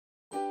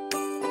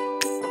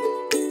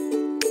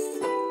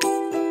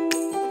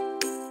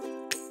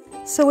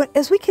So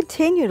as we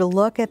continue to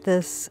look at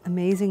this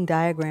amazing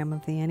diagram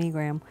of the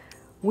Enneagram,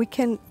 we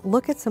can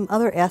look at some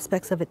other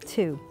aspects of it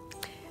too.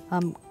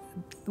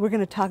 We're going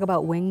to talk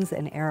about wings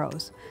and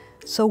arrows.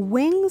 So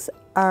wings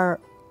are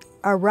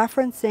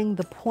referencing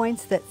the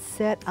points that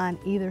sit on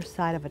either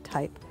side of a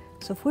type.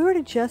 So if we were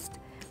to just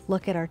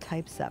look at our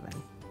type 7,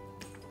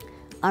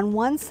 on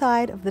one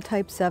side of the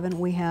type 7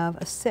 we have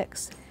a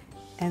 6,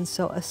 and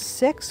so a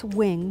 6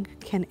 wing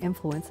can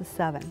influence a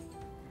 7.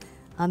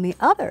 On the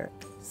other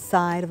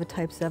side of a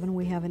type 7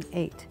 we have an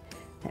 8.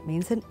 That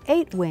means an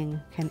 8 wing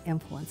can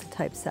influence a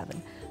type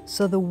 7.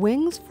 So the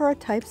wings for a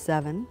type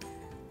 7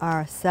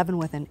 are a 7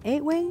 with an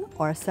 8 wing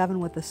or a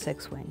 7 with a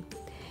 6 wing.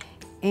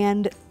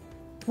 And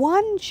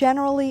one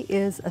generally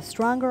is a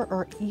stronger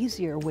or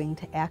easier wing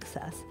to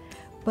access.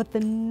 But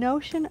the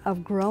notion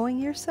of growing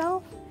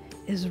yourself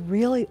is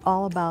really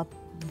all about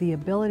the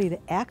ability to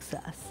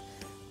access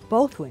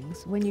both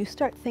wings. When you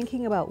start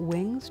thinking about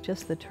wings,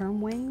 just the term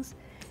wings,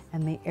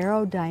 and the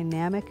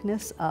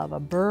aerodynamicness of a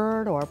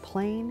bird or a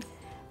plane,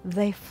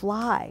 they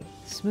fly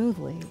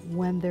smoothly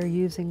when they're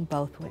using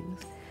both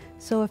wings.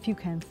 So if you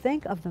can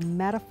think of the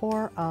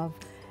metaphor of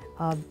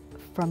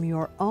from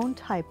your own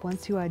type,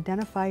 once you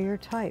identify your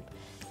type,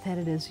 that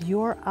it is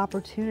your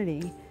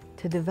opportunity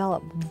to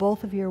develop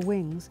both of your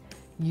wings,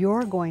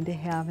 you're going to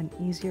have an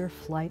easier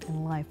flight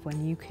in life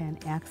when you can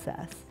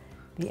access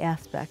the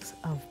aspects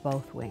of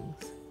both wings.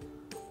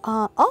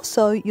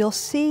 Also, you'll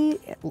see,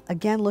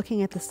 again,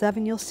 looking at the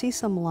 7, you'll see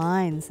some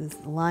lines.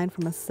 The line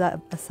from a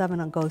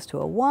 7 goes to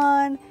a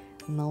 1,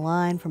 and the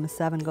line from a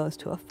 7 goes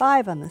to a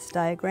 5 on this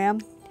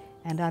diagram,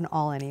 and on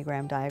all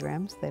Enneagram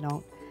diagrams. They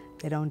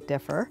don't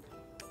differ.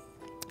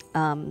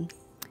 And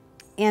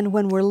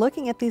when we're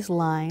looking at these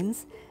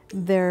lines,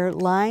 they're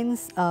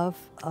lines of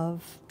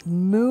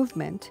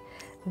movement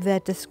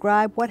that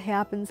describe what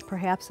happens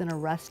perhaps in a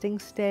resting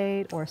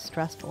state or a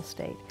stressful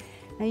state.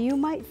 Now you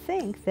might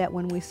think that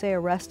when we say a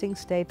resting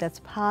state that's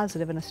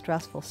positive and a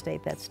stressful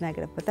state that's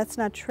negative, but that's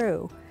not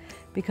true,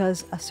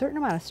 because a certain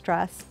amount of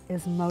stress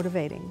is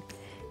motivating.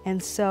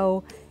 And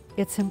so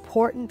it's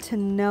important to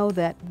know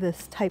that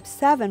this type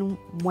 7,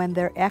 when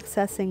they're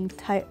accessing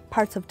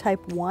parts of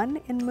type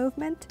 1 in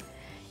movement,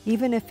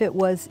 even if it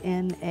was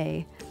in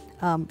a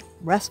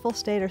restful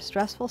state or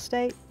stressful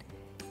state,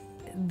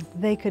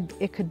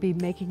 it could be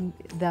making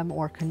them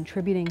or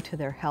contributing to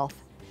their health.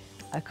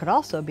 It could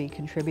also be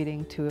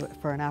contributing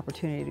for an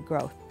opportunity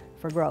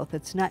for growth.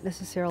 It's not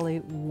necessarily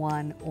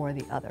one or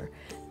the other.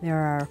 There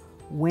are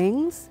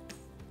wings,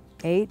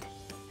 8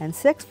 and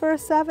 6 for a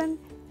 7,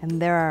 and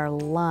there are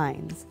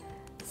lines.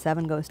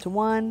 7 goes to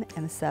 1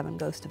 and a 7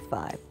 goes to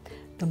 5.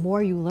 The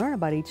more you learn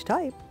about each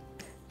type,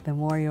 the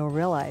more you'll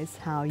realize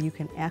how you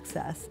can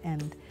access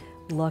and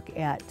look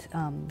at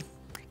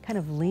kind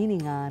of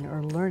leaning on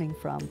or learning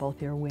from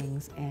both your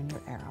wings and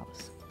your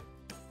arrows.